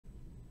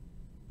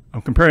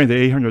I'm comparing the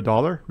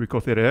 $800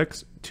 RICOH THETA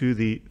X to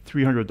the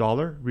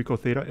 $300 RICOH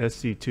THETA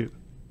SC2.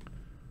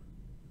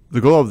 The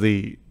goal of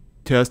the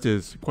test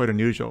is quite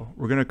unusual.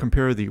 We're going to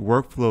compare the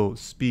workflow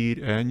speed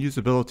and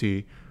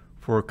usability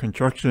for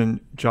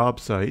construction job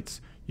sites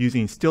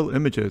using still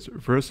images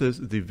versus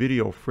the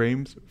video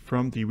frames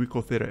from the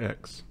RICOH THETA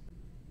X.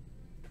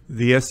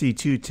 The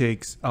SC2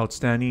 takes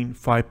outstanding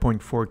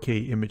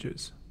 5.4K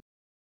images.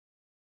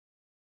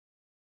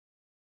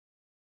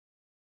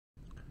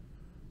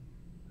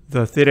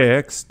 The Theta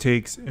X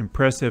takes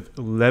impressive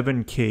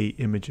 11K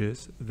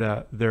images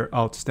that they're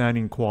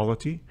outstanding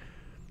quality.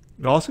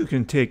 It also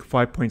can take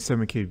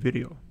 5.7K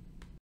video.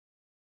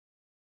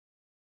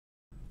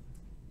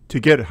 To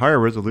get higher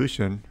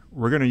resolution,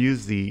 we're going to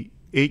use the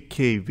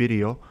 8K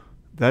video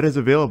that is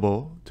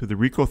available to the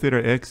RICOH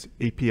THETA X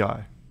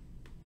API.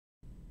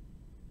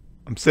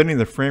 I'm setting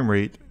the frame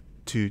rate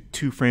to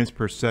 2 frames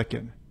per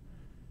second,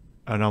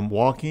 and I'm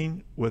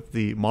walking with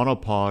the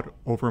monopod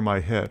over my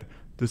head.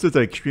 This is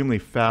an extremely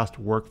fast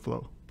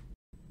workflow.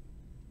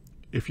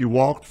 If you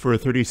walked for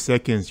 30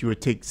 seconds, you would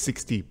take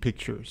 60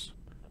 pictures.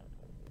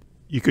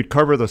 You could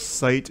cover the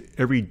site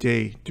every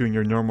day during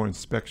your normal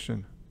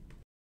inspection.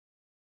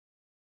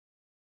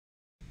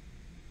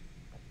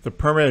 The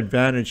permanent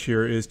advantage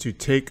here is to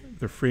take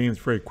the frames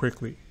very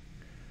quickly.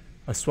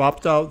 I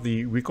swapped out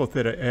the RICOH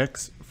THETA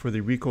X for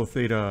the RICOH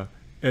THETA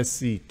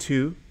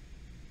SC2.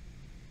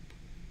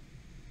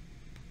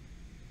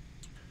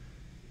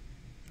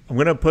 I'm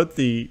going to put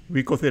the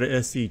RICOH THETA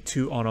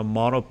SC2 on a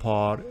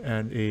monopod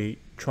and a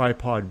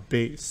tripod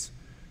base.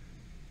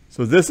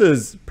 So this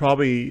is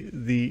probably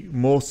the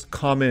most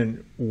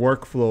common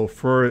workflow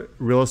for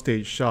real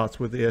estate shots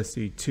with the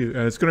SC2,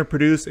 and it's going to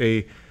produce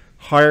a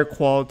higher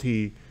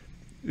quality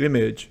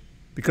image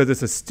because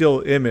it's a still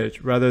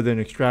image rather than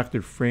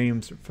extracted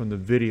frames from the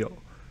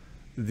video.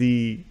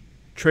 The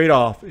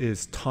trade-off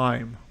is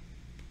time.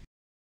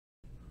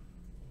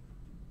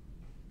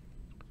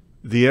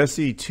 The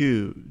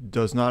SC2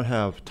 does not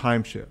have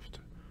time shift.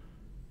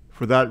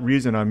 For that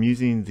reason, I'm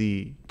using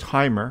the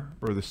timer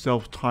or the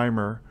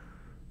self-timer.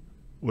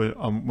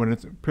 When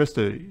it's press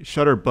the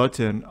shutter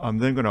button, I'm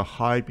then going to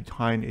hide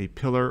behind a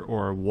pillar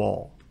or a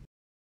wall.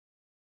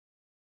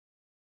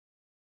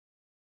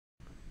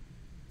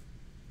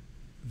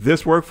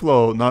 This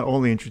workflow not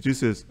only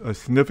introduces a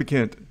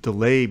significant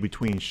delay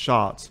between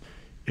shots.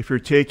 If you're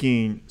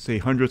taking, say,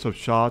 hundreds of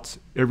shots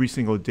every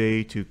single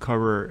day to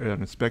cover an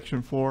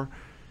inspection floor,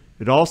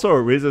 it also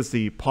raises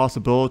the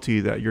possibility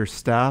that your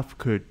staff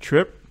could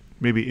trip,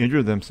 maybe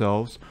injure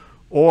themselves,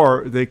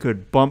 or they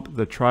could bump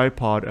the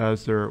tripod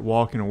as they're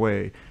walking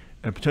away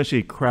and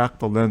potentially crack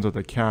the lens of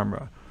the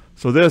camera.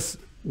 So this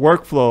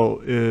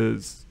workflow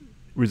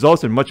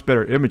results in much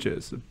better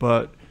images,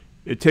 but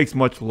it takes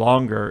much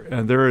longer,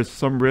 and there is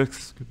some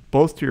risks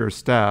both to your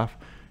staff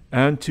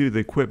and to the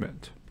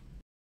equipment.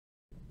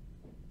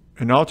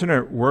 An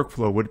alternate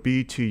workflow would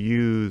be to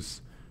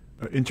use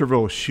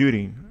interval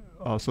shooting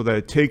so that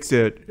it takes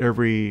it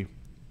every,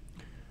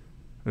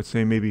 let's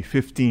say, maybe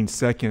 15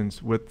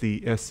 seconds with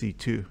the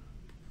SC2.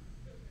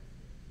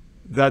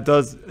 That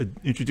does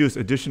introduce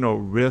additional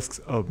risks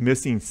of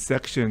missing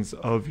sections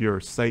of your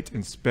site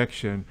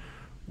inspection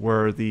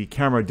where the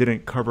camera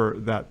didn't cover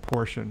that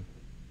portion.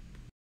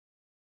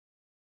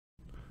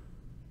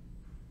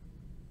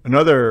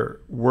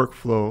 Another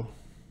workflow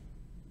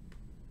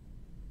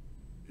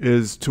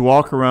is to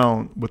walk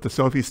around with the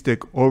selfie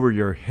stick over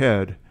your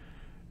head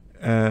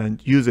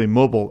and use a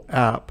mobile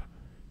app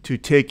to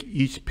take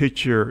each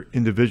picture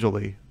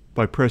individually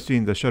by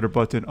pressing the shutter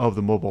button of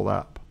the mobile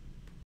app.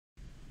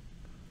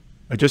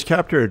 I just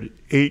captured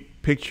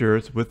 8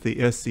 pictures with the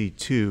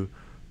SC2.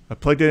 I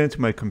plugged it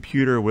into my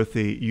computer with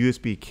a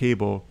USB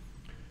cable.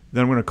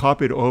 Then I'm going to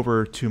copy it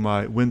over to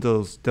my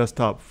Windows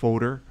desktop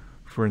folder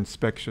for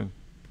inspection.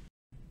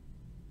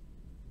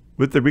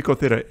 With the RICOH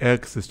THETA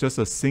X, it's just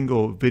a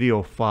single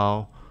video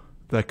file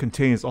that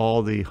contains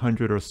all the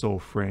 100 or so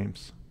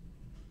frames.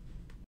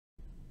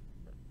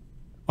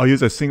 I'll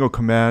use a single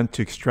command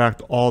to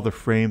extract all the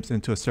frames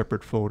into a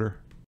separate folder.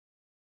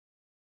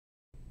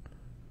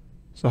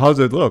 So how does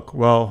it look?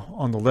 Well,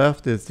 on the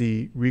left is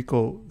the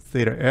RICOH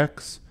THETA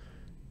X,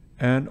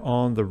 and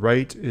on the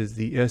right is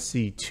the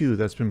SC2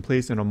 that's been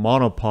placed in a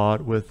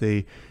monopod with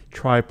a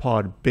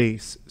tripod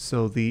base.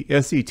 So the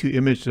SC2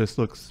 image just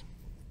looks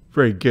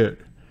very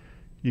good.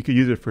 You could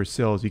use it for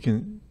sales. You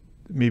can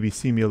maybe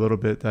see me a little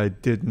bit that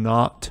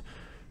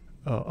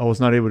I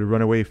was not able to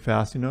run away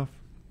fast enough.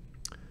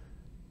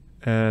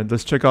 And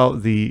let's check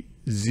out the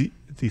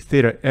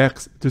Theta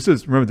X.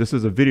 Remember, this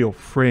is a video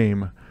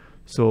frame.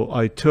 So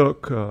I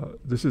took,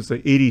 this is the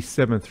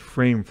 87th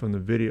frame from the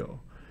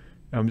video.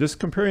 I'm just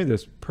comparing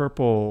this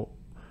purple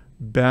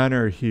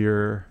banner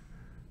here.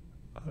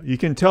 You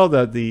can tell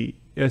that the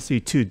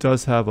SC2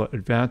 does have an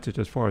advantage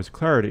as far as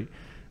clarity,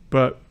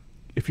 but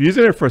if you're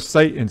using it for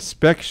site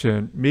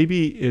inspection,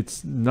 maybe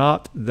it's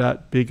not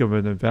that big of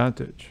an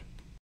advantage.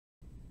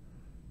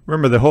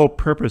 Remember, the whole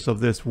purpose of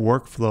this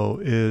workflow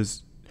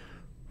is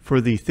for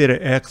the Theta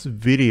X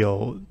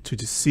video to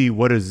see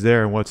what is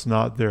there and what's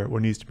not there,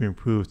 what needs to be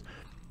improved.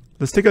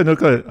 Let's take a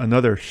look at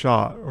another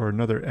shot or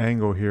another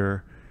angle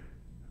here.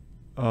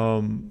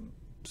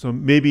 So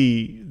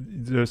maybe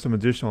there's some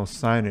additional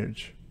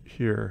signage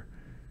here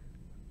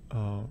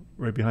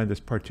right behind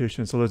this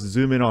partition. So let's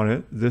zoom in on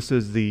it. This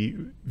is the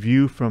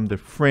view from the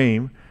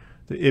frame,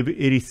 the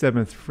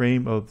 87th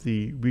frame of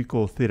the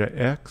RICOH THETA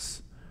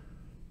X.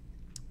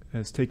 And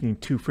it's taking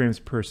 2 frames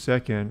per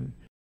second.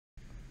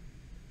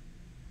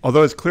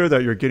 Although it's clear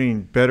that you're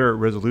getting better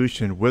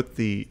resolution with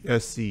the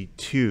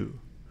SC2,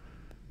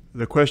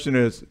 the question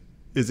is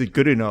it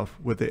good enough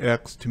with the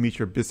X to meet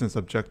your business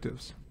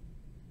objectives?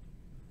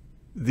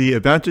 The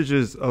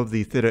advantages of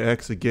the Theta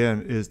X,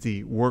 again, is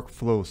the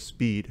workflow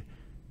speed.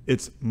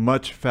 It's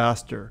much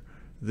faster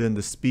than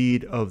the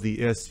speed of the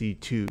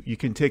SC2. You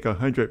can take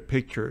 100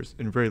 pictures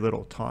in very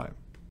little time.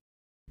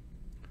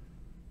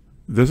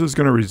 This is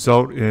going to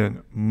result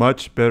in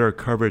much better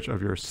coverage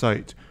of your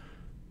site.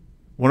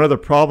 One of the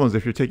problems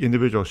if you take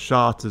individual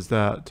shots is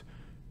that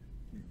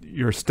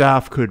your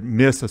staff could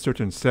miss a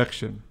certain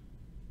section.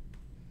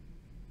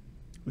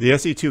 The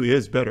SC2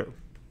 is better.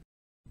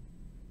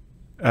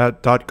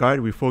 At Dot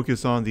Guide, we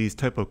focus on these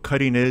type of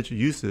cutting edge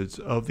usage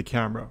of the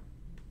camera.